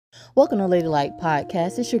Welcome to Ladylike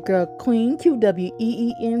Podcast. It's your girl, Queen,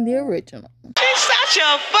 QWEEN, the original. She's such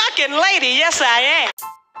a fucking lady. Yes, I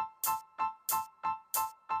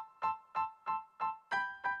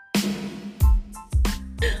am.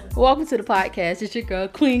 Welcome to the podcast. It's your girl,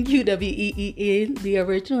 Queen, QWEEN, the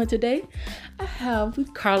original. And today, I have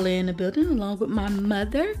Carla in the building along with my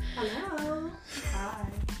mother. Hello. Hi.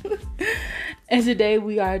 And today,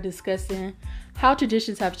 we are discussing how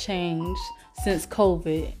traditions have changed since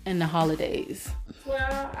COVID and the holidays.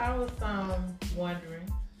 Well, I was wondering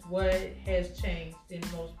what has changed in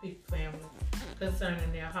most people's families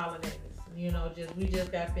concerning their holidays. You know, we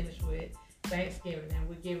just got finished with Thanksgiving and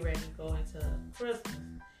we get ready to go into Christmas.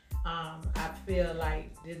 I feel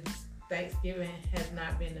like this Thanksgiving has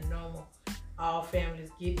not been the normal. All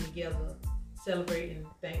families getting together, celebrating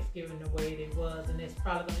Thanksgiving the way it was, and it's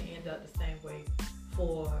probably going to end up the same way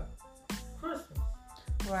for Christmas.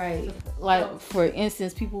 Right. Like, for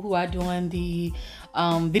instance, people who are doing the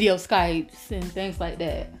video Skypes and things like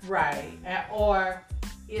that. Right. Or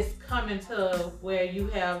it's coming to where you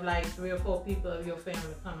have like 3 or 4 people of your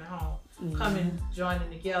family coming home, coming,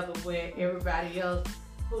 joining together, where everybody else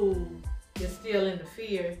who is still in the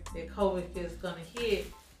fear that COVID is going to hit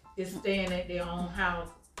is staying at their own house,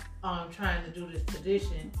 trying to do this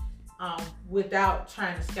tradition. Without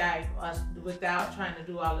trying to Skype us, without trying to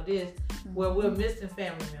do all of this, where we're missing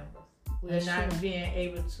family members. We're not being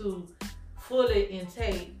able to fully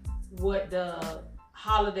intake what the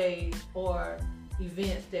holidays or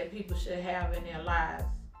events that people should have in their lives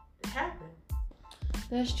happen.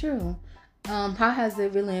 That's true. How has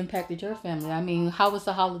it really impacted your family? I mean, how was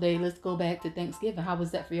the holiday? Let's go back to Thanksgiving. How was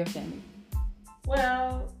that for your family?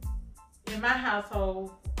 Well, in my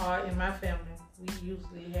household or in my family, we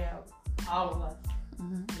usually have all of us,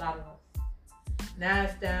 a lot of us. Now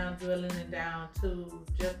it's drilling it down to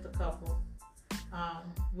just a couple.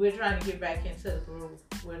 We're trying to get back into the groove.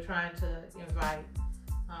 We're trying to invite,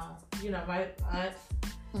 my aunts,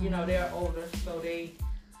 they're older, so they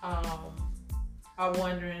are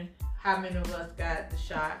wondering how many of us got the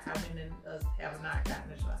shot, how many of us have not gotten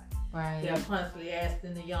the shot. Right. They're constantly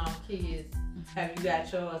asking the young kids, have you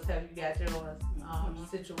got yours,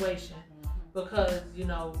 situation. Because,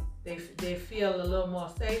 they feel a little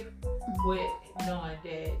more safe with knowing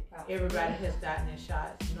that everybody has gotten their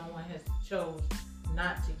shots. No one has chose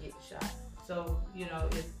not to get the shot. So,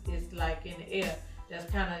 it's like in the air.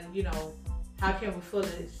 That's kind of, how can we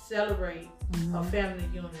fully celebrate a family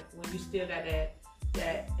unit when you still got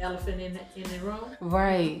that elephant in the room?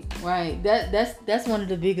 Right. That's one of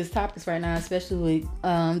the biggest topics right now, especially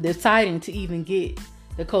with deciding to even get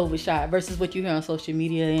the COVID shot versus what you hear on social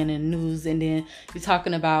media and in the news, and then you're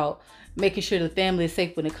talking about making sure the family is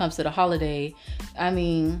safe when it comes to the holiday. I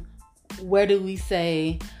mean, where do we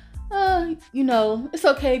say, it's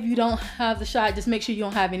okay if you don't have the shot, just make sure you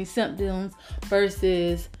don't have any symptoms,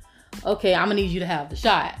 versus, okay, I'm gonna need you to have the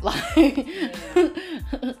shot.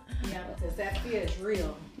 Yeah, because that fear is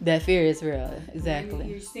real. That fear is real, exactly.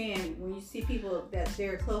 You're seeing, when you see people that's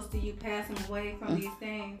very close to you passing away from these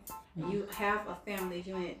things, and you have a family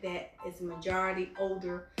unit that is majority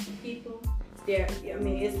older people, I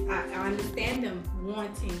understand them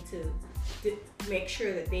wanting to make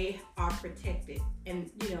sure that they are protected, and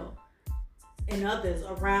and others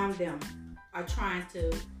around them are trying to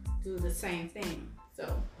do the same thing.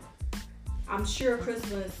 So I'm sure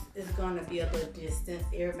Christmas is going to be a little distant.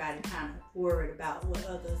 Everybody kind of worried about what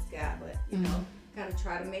others got, but gotta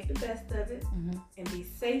try to make the best of it and be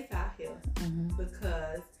safe out here,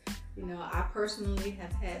 because I personally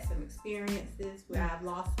have had some experiences where I've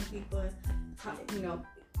lost some people,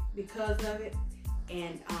 because of it,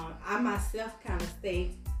 and I myself kind of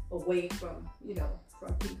stay away from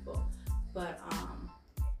people, but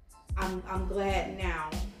I'm glad now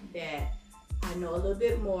that I know a little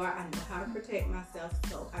bit more. I know how to protect myself,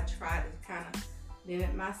 so I try to kind of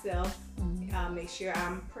limit myself, make sure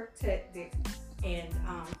I'm protected, and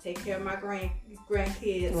take care of my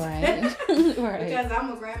grandkids. Right. Right. Because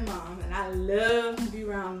I'm a grandmom and I love to be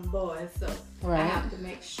around the boys, so I have to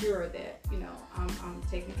make sure that I'm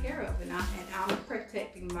taken care of, and I'm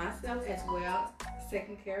protecting myself as well,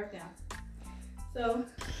 taking care of them. So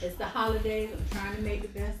it's the holidays. I'm trying to make the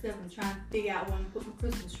best of it. I'm trying to figure out when to put my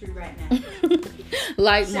Christmas tree right now.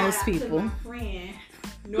 Like Shout most out people. to my friend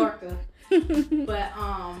Norca. But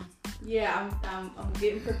I'm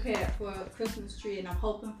getting prepared for a Christmas tree, and I'm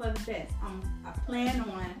hoping for the best. I plan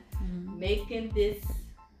on making this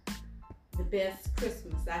the best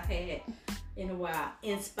Christmas I've had in a while,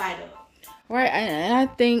 in spite of. Right, and I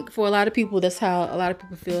think for a lot of people, that's how a lot of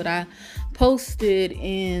people feel. I posted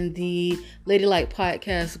in the Ladylike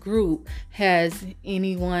podcast group, has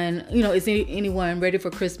anyone, is anyone ready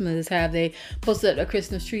for Christmas? Have they posted up their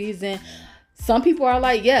Christmas trees? And some people are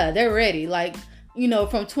like, yeah, they're ready. Like,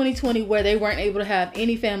 from 2020 where they weren't able to have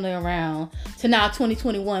any family around to now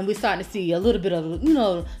 2021, we're starting to see a little bit of,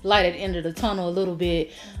 light at the end of the tunnel a little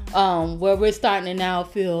bit, where we're starting to now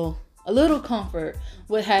feel a little comfort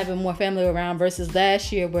with having more family around versus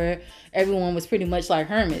last year where everyone was pretty much like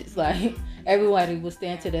hermits. Like everybody was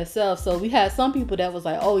staying to themselves. So we had some people that was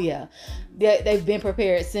like, oh yeah, they've been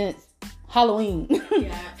prepared since Halloween.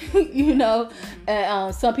 Yeah.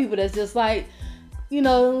 And some people that's just like,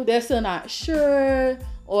 they're still not sure,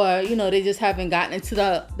 or they just haven't gotten into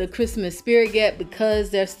the Christmas spirit yet because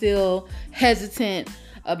they're still hesitant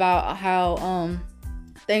about how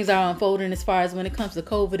things are unfolding as far as when it comes to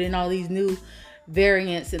COVID and all these new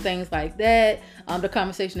variants and things like that. The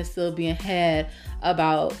conversation is still being had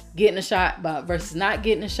about getting a shot versus not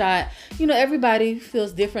getting a shot. Everybody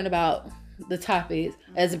feels different about the topics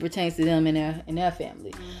as it pertains to them and their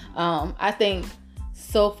family. I think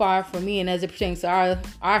so far for me, and as it pertains to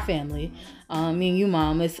our family, me and you,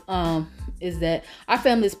 Mom, is that our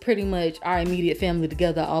family is pretty much our immediate family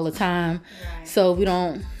together all the time. Right. So we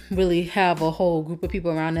don't really have a whole group of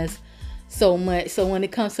people around us so much. So when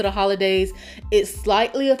it comes to the holidays, it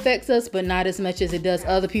slightly affects us, but not as much as it does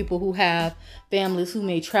other people who have families who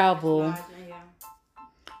may travel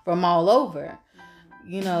from all over.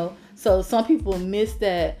 So some people miss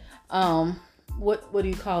that what do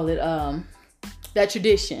you call it, that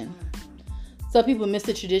tradition. Some people miss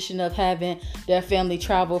the tradition of having their family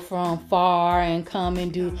travel from far and come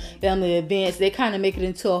and do family events. They kind of make it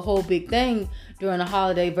into a whole big thing during the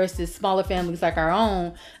holiday versus smaller families like our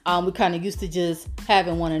own. We kind of used to just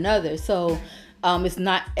having one another. So it's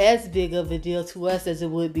not as big of a deal to us as it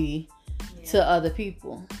would be to other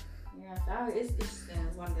people. Yeah, it's interesting.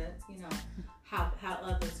 I wonder, how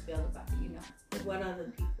others feel about it, what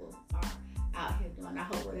other people are out here doing. I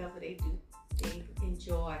hope whatever they do, they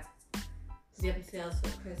enjoy themselves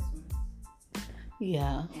for Christmas.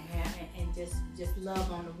 Yeah. And just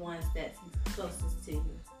love on the ones that's closest to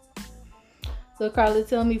you. So Carla,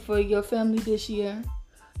 tell me, for your family this year,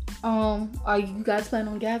 are you guys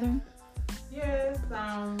planning on gathering? Yes,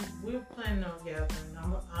 we're planning on gathering.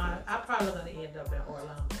 I'm probably gonna end up in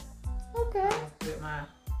Orlando. Okay. With my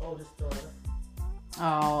oldest daughter.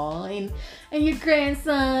 Oh, and your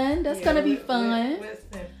grandson. That's gonna be fun.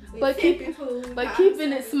 But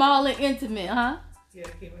keeping it small and intimate, huh? Yeah,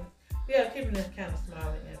 keeping it kind of small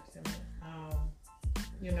and intimate.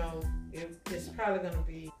 It's probably gonna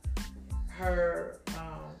be her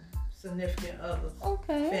significant other's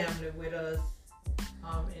family with us,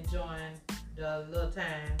 enjoying the little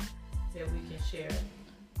time that we can share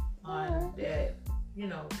on that,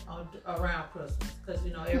 around Christmas, because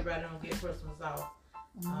everybody don't get Christmas off.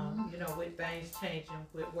 With things changing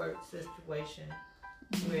with work situation,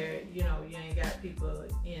 where you ain't got people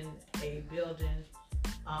in a building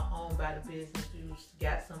owned by the business. You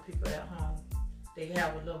got some people at home. They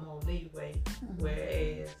have a little more leeway,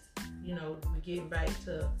 whereas we getting back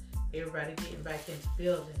to everybody getting back into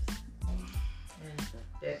buildings, and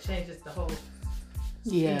that changes the whole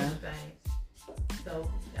scheme of things.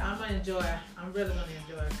 So I'm really gonna enjoy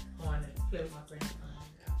going and play with my grandson.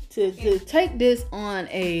 To take this on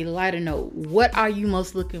a lighter note, what are you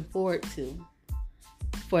most looking forward to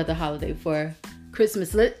for the holiday, for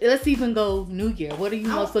Christmas? Let's even go New Year. What are you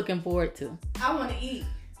most looking forward to? I want to eat.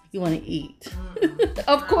 You want to eat?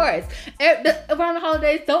 Of course. Around the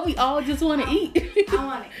holidays, don't we all just want to eat? I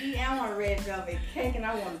want to eat. I want a red velvet cake, and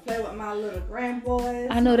I want to play with my little grandboys.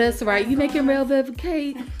 I know that's right. You making red velvet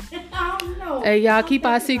cake? I don't know. Hey, y'all, keep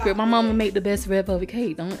our secret. My mama make the best red velvet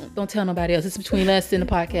cake. Don't tell nobody else. It's between us and the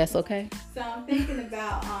podcast, okay? So I'm thinking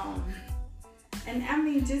about and I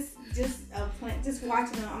mean just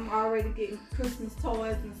watching them. I'm already getting Christmas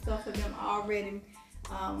toys and stuff for them already.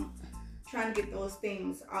 Trying to get those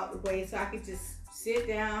things out the way so I could just sit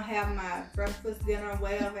down, have my breakfast, dinner,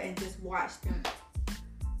 whatever, and just watch them.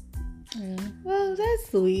 Well, that's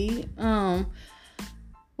sweet.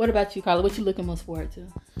 What about you, Carla? What you looking most forward to?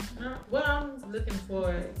 Well, I'm looking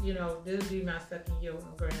forward, this will be my second year with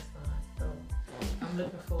my grandson. So I'm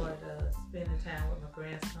looking forward to spending time with my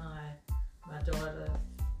grandson, my daughter,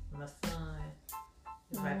 my son.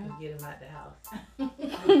 If I can get him out the house.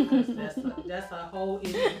 That's a whole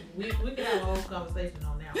issue. We could have a whole conversation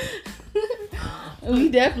on that one. We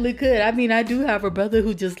definitely could. I mean, I do have a brother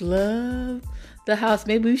who just loves the house.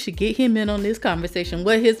 Maybe we should get him in on this conversation.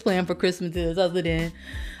 What his plan for Christmas is, other than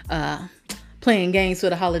playing games for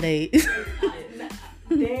the holidays.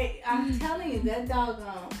 I'm telling you, that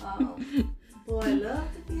doggone boy love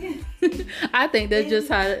to be. I think that's just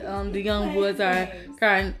how the young boys are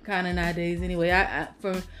kind of nowadays. Anyway,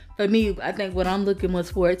 for me, I think what I'm looking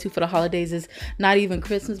most forward to for the holidays is not even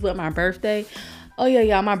Christmas, but my birthday. Oh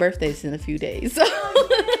yeah, my birthday's in a few days. So.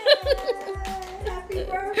 Happy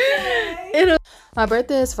birthday! My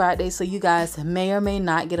birthday is Friday, so you guys may or may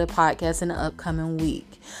not get a podcast in the upcoming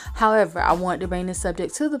week. However, I want to bring this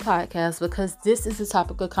subject to the podcast because this is the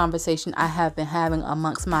topic of conversation I have been having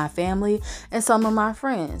amongst my family and some of my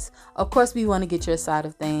friends. Of course, we want to get your side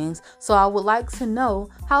of things, so I would like to know,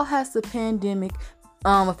 how has the pandemic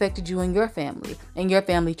affected you and your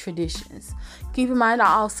family traditions? Keep in mind,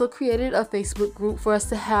 I also created a Facebook group for us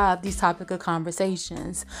to have these topic of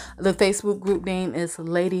conversations. The Facebook group name is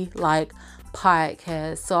Ladylike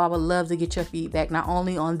Podcast. So I would love to get your feedback, not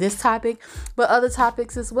only on this topic, but other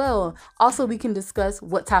topics as well. Also, we can discuss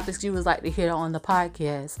what topics you would like to hear on the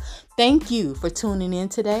podcast. Thank you for tuning in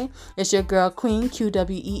today. It's your girl Queen,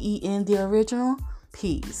 QWEEN, the original.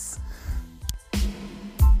 Peace.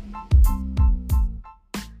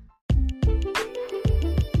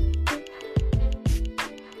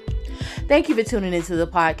 Thank you for tuning into the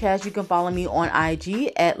podcast. You can follow me on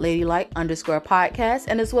IG at ladylike_podcast,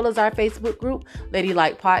 and as well as our Facebook group,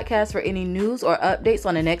 Ladylike Podcast, for any news or updates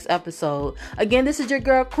on the next episode. Again, this is your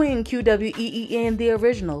girl Queen, QWEEN, the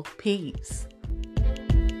original. Peace.